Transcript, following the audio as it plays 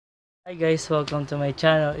Hi guys, welcome to my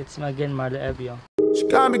channel. It's me again, Marlo Ebio. She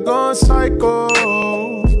got me going psycho.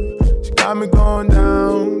 She got me going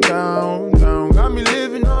down, down, down. Got me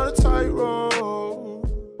living on a tightrope.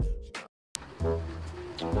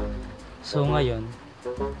 So ngayon,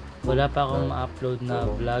 wala pa akong ma-upload na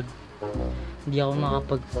vlog. Hindi ako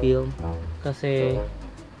makapag-film kasi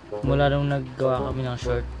mula nung naggawa kami ng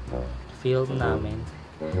short film namin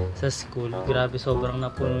sa school, grabe sobrang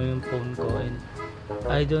napuno yung phone ko, and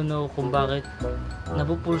I don't know kung bakit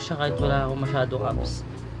napupull siya kahit wala akong masyadong apps.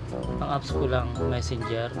 Ang apps ko lang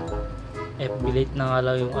Messenger, FB Lite na nga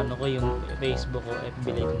lang yung ano ko, yung Facebook ko, FB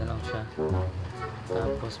Lite na lang siya.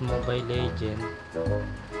 Tapos Mobile Legend,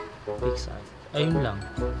 Pixar, ayun lang.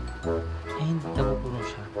 And napupuno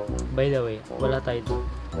siya. By the way, wala tayo doon.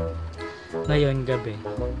 Ngayon gabi,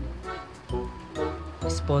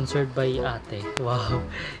 sponsored by ate. Wow.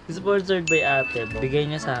 Sponsored by ate. Binigay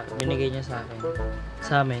niya sa akin.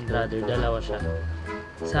 Sa amin, rather, dalawa siya.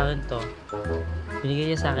 Sa akin to.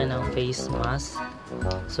 Binigay niya sa akin ng face mask.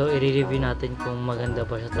 So, i-review natin kung maganda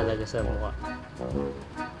ba siya talaga sa mukha.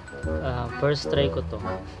 First try ko to.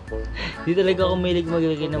 Di talaga ako mahilig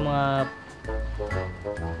maglagay ng mga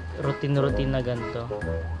routine na ganito.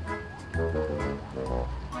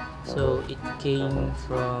 So, it came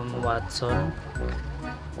from Watson.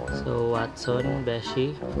 So, Watson,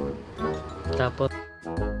 Beshi. Tapos,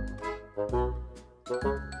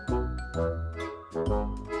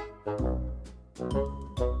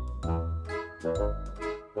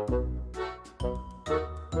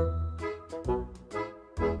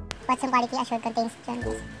 Watson quality assured contains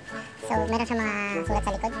germs. So, meron siyang mga sulat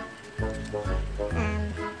sa likod.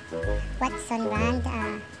 Watson brand,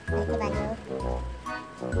 quality value.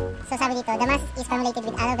 So sabi dito, the mask is formulated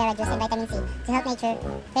with aloe vera juice and vitamin C to help nature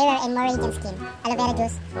fairer and more radiant skin. Aloe vera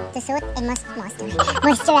juice to soothe and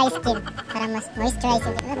moisturize skin. Para moisturize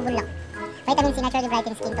yung bulok. Vitamin C naturally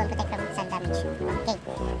brightens skin tone, protect from sun damage. Okay.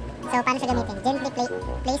 So paano siya gamitin? Gently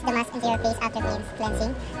place the mask into your face after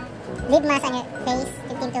cleansing. Leave mask on your face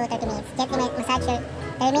 15 to 30 minutes. Gently massage the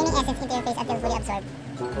remaining essence into your face until fully absorbed.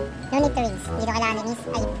 No need to rinse. Hindi kailangan linis.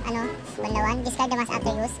 Banlawan. Discard the mask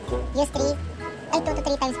after use. Use 2 to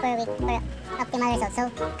 3 times per week for optimal results. So,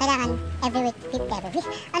 kailangan every week.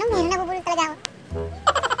 Anong meron? Nabubulol talaga ako.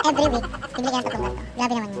 Every week. Bibili ka ng tatlong ganito.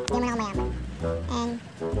 Grabe naman yun. Hindi naman ako mayaman. And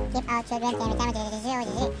keep out children.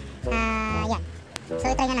 Yan. So,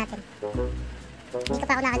 itry na natin. Hindi ko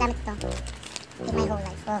pa ako nakagamit ito in my whole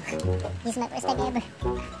life. Oh, this is my first time ever.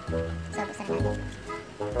 So, buksan na natin.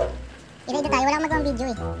 Ito tayo. Wala akong magawang video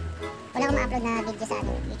eh. Wala akong ma-upload na video sa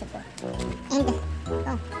YouTube ko. And,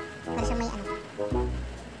 para siya may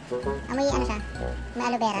may siya, may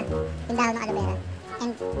aloe vera, yung dahon ng aloe vera,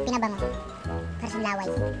 and pinabango, para siyang laway.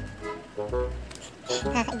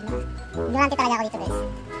 Ignorante talaga ako dito guys,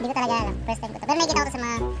 hindi ko talaga alam, first time ko to, pero nakikita ko to sa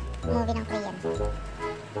mga movie ng Korean,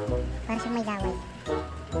 para siyang may laway.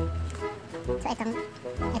 So ito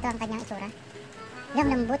ang kanyang itsura,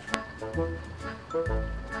 lambot.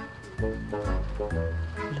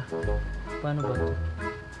 paano ba ito?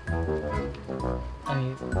 Ay,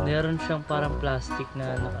 meron siyang parang plastic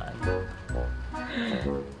na nakaano.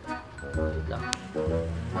 Wait lang.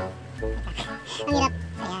 Ang hirap.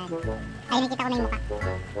 Ayan. Ay, nakita ko na yung mukha.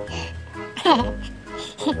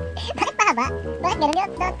 Bakit pahaba? Bakit gano'n?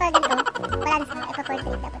 Dapat pa ganito. Balance. Portrait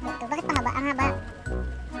dapat ganito. Bakit pahaba? Ang haba.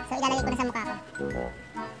 So, ilalagay ko na sa mukha ko.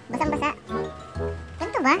 Basang-basa.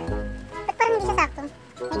 Ganito ba? Ba't parang hindi siya sakto?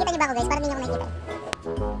 Nakikita niyo ba ako guys? Parang hindi niyo ako nakikita.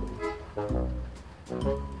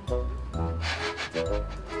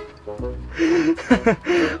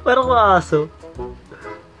 Parang maaso.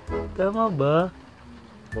 Tama ba?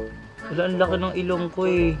 Wala, ang laki ng ilong ko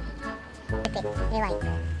eh. Okay, rewind.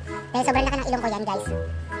 Dahil sobrang laki ng ilong ko yan guys.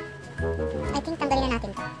 I think tanggalin na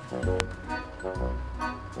natin to.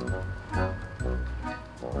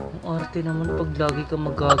 Ang arte naman pag lagi ka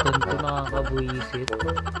magaganto, nakakabuisit.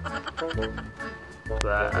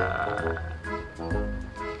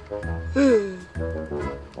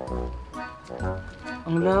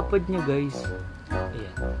 Ang lapad niya guys.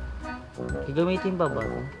 Ayan. Gagamitin pa ba?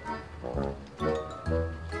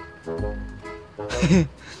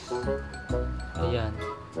 Ayan.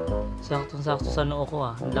 Saktong-sakto sa noo ko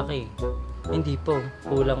ah. Ang laki. Hindi po.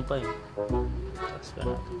 Kulang pa eh. Tapos pa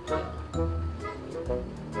natin.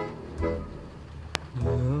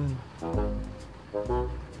 Ayan.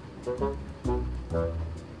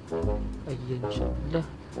 Ayan siya. Ala.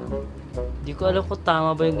 Hindi ko alam kung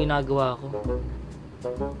tama ba yung ginagawa ko.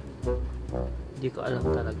 Hindi ko alam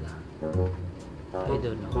talaga. I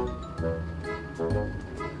don't know.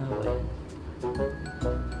 Ano ba yan?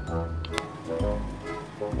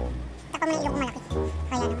 Ako may ilong ko malaki.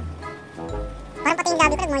 Kaya naman.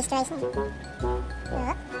 labi ko, nag-moisturize mo.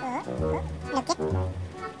 Lagkit.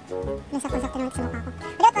 Nasakto-sakto naman sa mukha ko.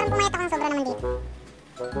 Pero parang pumayat ako ng sobra naman dito.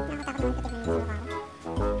 Nakatakot naman pitik naman sa mukha ko.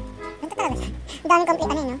 Ganito talaga siya. Ang daming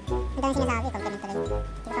compliment, ano yun, no? Ang daming sinasabi, compliment talaga.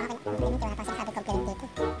 Hindi ko pa compliment, wala pa sinasabi compliment dito.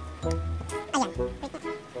 Ayan. Wait na.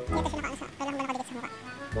 Dito siya nakaasa. Kailangan ba nakadikit sa mukha?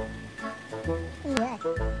 Yeah.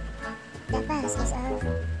 The bus is off.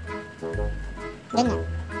 Ganyan.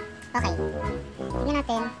 Okay. Tignan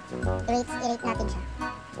natin. I-rate natin siya.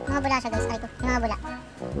 Mga bula siya guys. Ay ko. Mga bula.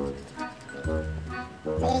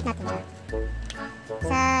 So i-rate natin siya.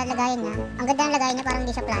 Sa lagayan niya. Ang ganda ng lagayan niya, parang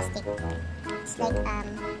hindi siya plastic. It's like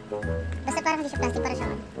basta parang hindi siya plastic, parang siya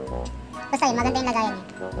basta yun, maganda yung lagayan niya.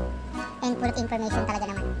 And full of information talaga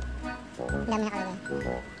naman. Ang dami nakalagay.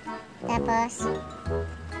 Tapos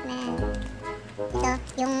ito,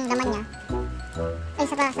 yung laman niya. Ay,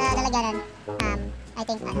 sa lalagyanan, I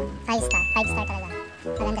think, 5 star talaga.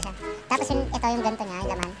 Maganda siya. Tapos ito yung ganto niya,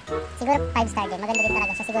 yung laman. Siguro 5 star din. Maganda din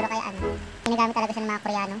talaga siya. Siguro kaya ginagamit talaga siya ng mga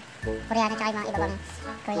Koreano. Koreano tsaka yung mga iba pang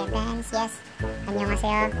Korean bands. Yes.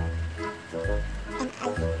 Annyeonghaseyo. And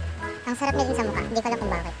ang sarap niya din sa mukha. Hindi ko alam kung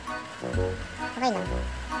bakit. Okay lang.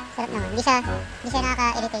 Sarap naman. Hindi siya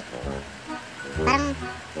nakaka-irritate. Parang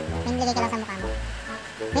may nilagay ka lang sa mukha mo.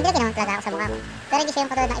 May nilagay naman talaga ako sa mukha ko. Pero hindi siya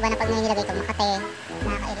yung katulad ng iba na pag may nilagay ko makate,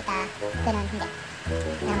 nakaka-irita, ganun. Hindi.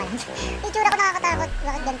 Normal lang. Yung tsura ko nakakatakot.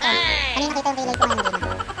 Bakit ganito? Ano yung nakita yung relay ko ngayon din?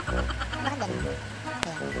 Bakit ganun?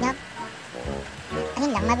 Okay. Yup.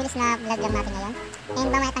 Ayun lang. Mabilis na vlog lang natin ngayon. And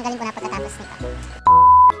mamaya tanggalin ko na pagkatapos nito.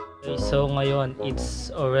 Okay, so ngayon,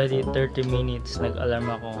 it's already 30 minutes. Nag-alarm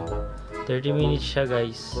ako. 30 minutes siya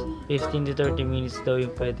guys. 15 to 30 minutes daw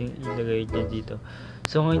yung pwedeng ilagay niya dito.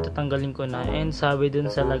 So ngayon tatanggalin ko na. And sabi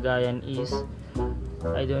dun sa lagayan is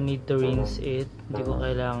I don't need to rinse it. Hindi ko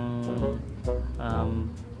kailangang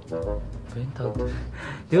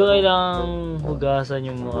hindi ko kailangang hugasan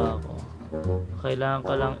yung mukha ko. Kailangan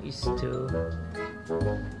ko lang is to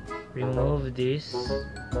remove this.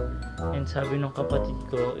 And sabi ng kapatid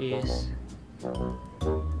ko is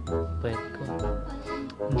pwede ko.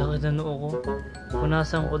 Ang laki na noo ko.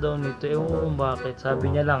 Punasan ko daw nito. Ewan ko kung bakit. Sabi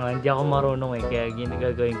niya lang, hindi ako marunong kaya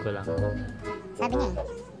ginagagawin ko lang. Sabi niya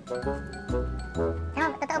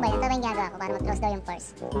totoo ba yan? Totoo ba yung ginagawa ko para mag-close daw yung pores?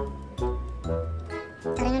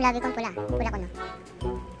 Pero yung labi kong pula. Pula ko no.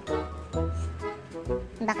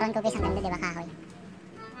 Yung background ko guys, ang ganda diba, kahoy?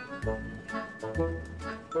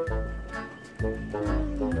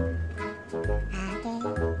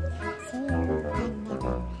 See you and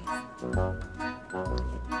never rest.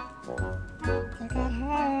 Look at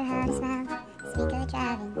her, how to smile. Speak of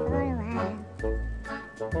driving for a while.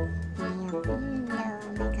 In your window,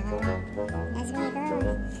 my car. As we go.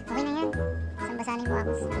 Okay na yan. Saan basahin mo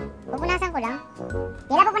ako? Pupunasan ko lang.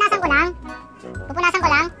 Dila, pupunasan ko lang. Pupunasan ko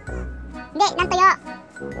lang. Hindi, ng tuyo.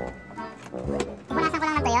 Pupunasan ko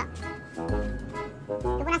lang ng tuyo.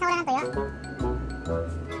 Pupunasan ko lang ng tuyo.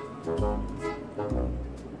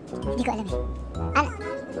 Hindi ko alam eh. Ano?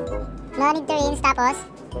 No need to rinse, tapos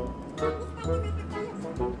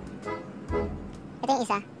ito yung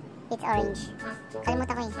isa. It's orange.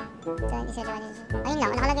 Kalimutan ko eh. So, ayun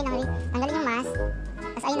lang, nakalagay lang rin. Tanggalin yung mask.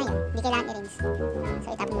 Tapos ayun na yun. Hindi kailangan i-rinse. So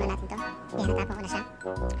itapon muna natin to. Yan, natapon ko na siya.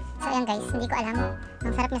 So ayan guys, hindi ko alam.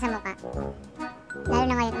 Ang sarap niya sa mukha. Lalo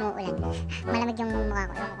na ngayon umuulan. Malamig yung mukha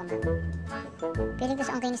ko. Ewan ko ba. Feeling ko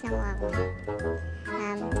sa ang kinis ng mukha ko.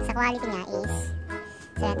 Sa quality niya is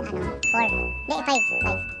 4. Hindi,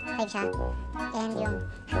 5 siya. And yung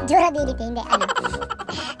durability, hindi, quality.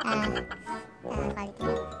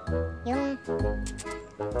 Yung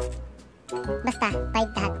basta,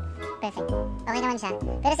 5 lahat. Perfect. Okay naman siya.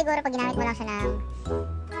 Pero siguro pag ginamit mo lang siya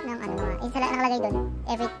ng nakalagay doon,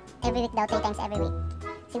 every week daw, 3 times every week.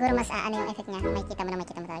 Siguro mas yung effect niya, makikita mo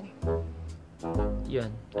talaga. Yun.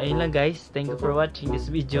 Ayun lang guys. Thank you for watching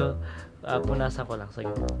this video. Punasan ko lang sa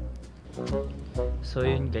ito. So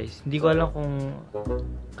yun guys, hindi ko alam kung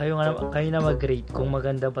kayo na mag-rate kung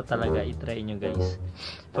maganda pa talaga, i-try nyo guys.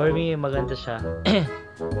 For me, maganda siya.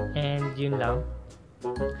 And yun lang.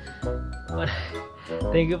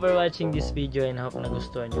 Thank you for watching this video and hope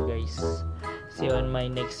nagustuhan nyo guys. See you on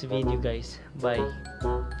my next video guys. Bye.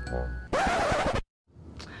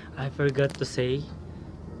 I forgot to say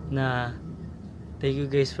na thank you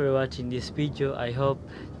guys for watching this video. I hope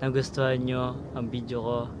nagustuhan nyo ang video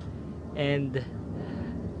ko. And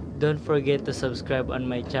don't forget to subscribe on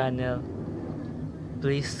my channel.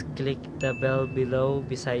 Please click the bell below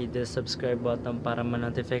beside the subscribe button para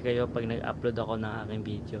ma-notify kayo pag nag-upload ako ng aking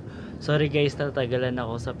video. Sorry guys, natagalan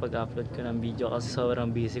ako sa pag-upload ko ng video kasi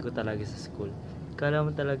sobrang busy ko talaga sa school. Kala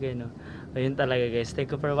mo talaga no? Ayun talaga guys.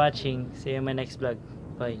 Thank you for watching. See you in my next vlog.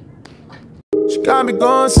 Bye. got me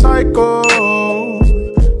going psycho.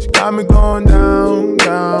 She got me going down,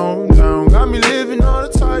 down, down. Got me living all the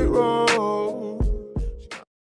time.